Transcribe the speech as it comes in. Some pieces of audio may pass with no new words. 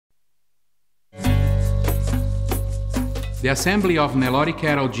The assembly of Nelore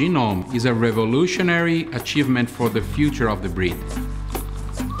cattle genome is a revolutionary achievement for the future of the breed.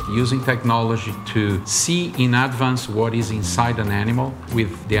 Using technology to see in advance what is inside an animal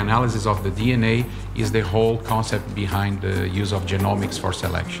with the analysis of the DNA is the whole concept behind the use of genomics for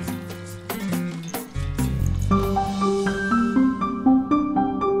selection.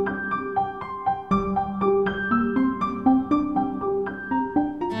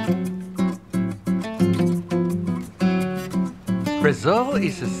 Brazil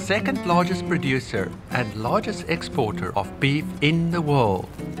is the second largest producer and largest exporter of beef in the world.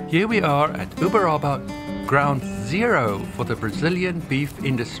 Here we are at Uberaba, ground zero for the Brazilian beef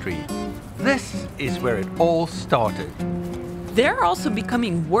industry. This is where it all started. They're also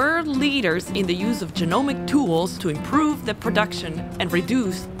becoming world leaders in the use of genomic tools to improve the production and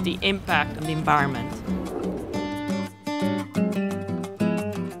reduce the impact on the environment.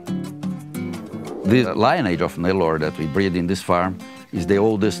 The lineage of Nelore that we breed in this farm is the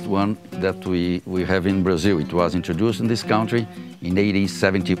oldest one that we have in Brazil. It was introduced in this country in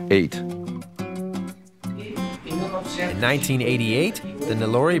 1878. In 1988, the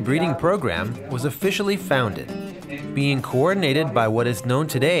Nelore breeding program was officially founded, being coordinated by what is known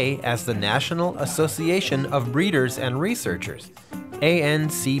today as the National Association of Breeders and Researchers,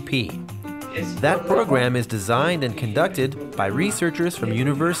 ANCP. That program is designed and conducted by researchers from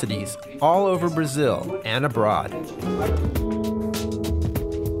universities all over Brazil and abroad.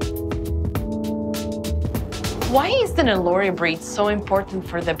 Why is the Nelore breed so important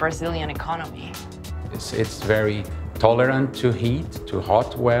for the Brazilian economy? It's very tolerant to heat, to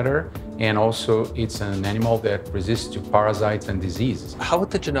hot weather, and also it's an animal that resists to parasites and diseases. How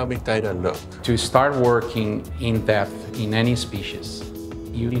would the genomic data look? To start working in depth in any species,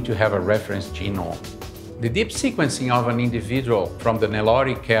 you need to have a reference genome. The deep sequencing of an individual from the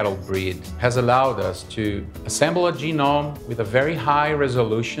Nelore cattle breed has allowed us to assemble a genome with a very high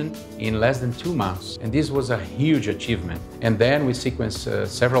resolution in less than 2 months. And this was a huge achievement. And then we sequenced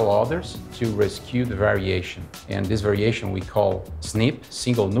several others to rescue the variation. And this variation we call SNP,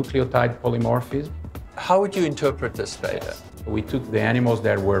 single nucleotide polymorphism. How would you interpret this data? We took the animals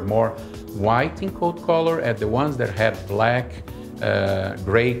that were more white in coat color and the ones that had black,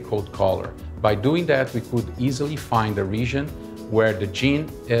 gray coat color. By doing that, we could easily find a region where the gene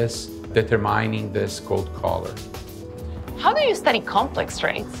is determining this coat color. How do you study complex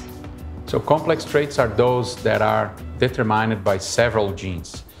traits? So complex traits are those that are determined by several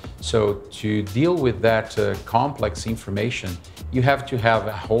genes. So to deal with that complex information, you have to have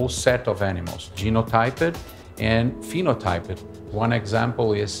a whole set of animals, genotyped and phenotyped. One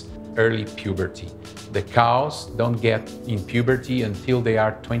example is early puberty. The cows don't get in puberty until they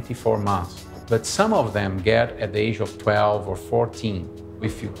are 24 months, but some of them get at the age of 12 or 14.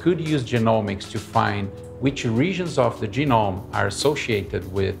 If you could use genomics to find which regions of the genome are associated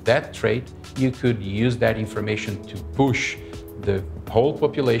with that trait, you could use that information to push the whole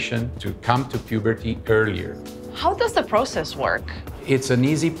population to come to puberty earlier. How does the process work? It's an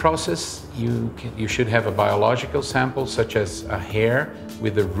easy process. You should have a biological sample, such as a hair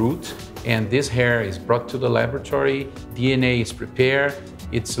with a root, and this hair is brought to the laboratory, DNA is prepared,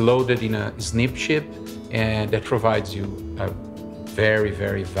 it's loaded in a SNP chip, and that provides you a very,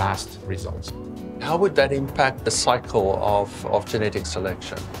 very vast results. How would that impact the cycle of genetic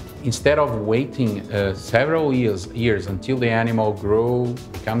selection? Instead of waiting several years until the animal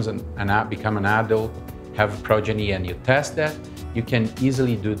becomes an adult, have a progeny, and you test that, you can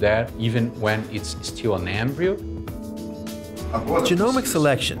easily do that even when it's still an embryo. Genomic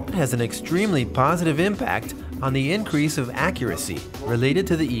selection has an extremely positive impact on the increase of accuracy related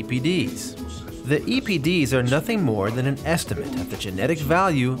to the EPDs. The EPDs are nothing more than an estimate of the genetic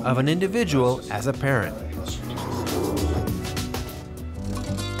value of an individual as a parent.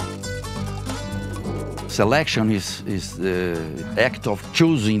 Selection is the act of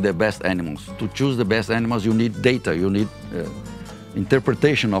choosing the best animals. To choose the best animals, you need data, you need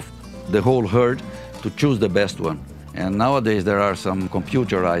interpretation of the whole herd to choose the best one. And nowadays there are some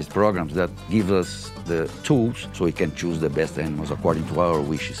computerized programs that give us the tools so we can choose the best animals according to our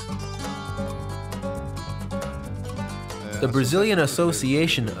wishes. The Brazilian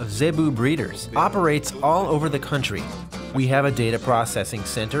Association of Zebu breeders operates all over the country. We have a data processing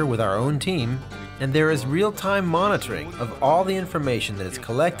center with our own team, and there is real-time monitoring of all the information that is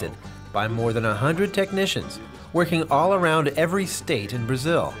collected by more than 100 technicians working all around every state in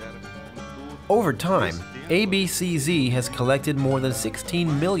Brazil. Over time, ABCZ has collected more than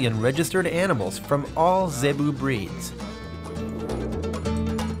 16 million registered animals from all Zebu breeds.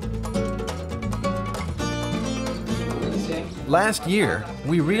 Last year,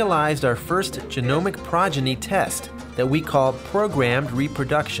 we realized our first genomic progeny test that we call programmed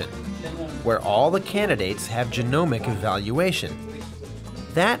reproduction, where all the candidates have genomic evaluation.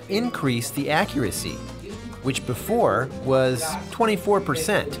 That increased the accuracy, which before was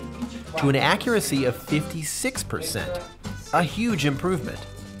 24%, to an accuracy of 56%, a huge improvement.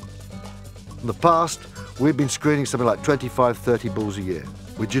 In the past, we've been screening something like 25, 30 bulls a year.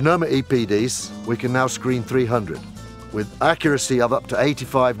 With genomic EPDs, we can now screen 300. With accuracy of up to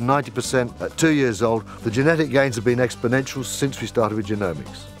 85, 90% at 2 years old, the genetic gains have been exponential since we started with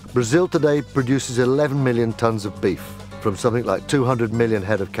genomics. Brazil today produces 11 million tons of beef from something like 200 million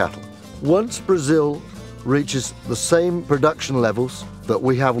head of cattle. Once Brazil reaches the same production levels that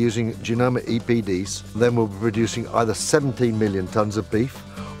we have using genomic EPDs, then we'll be producing either 17 million tons of beef,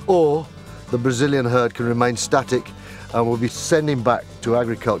 or the Brazilian herd can remain static and we'll be sending back to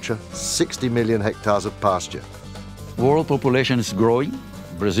agriculture 60 million hectares of pasture. World population is growing.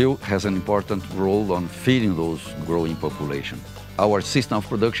 Brazil has an important role on feeding those growing population. Our system of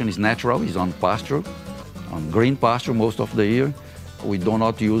production is natural, is on pasture, on green pasture most of the year. We do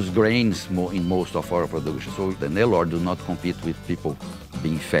not use grains in most of our production, so the Nelor do not compete with people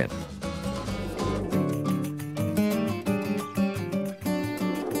being fed.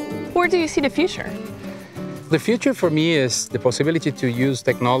 Where do you see the future? The future for me is the possibility to use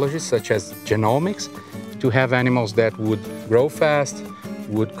technologies such as genomics to have animals that would grow fast,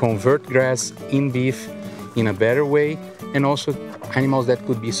 would convert grass in beef in a better way, and also animals that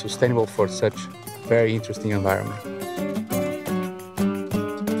could be sustainable for such very interesting environment.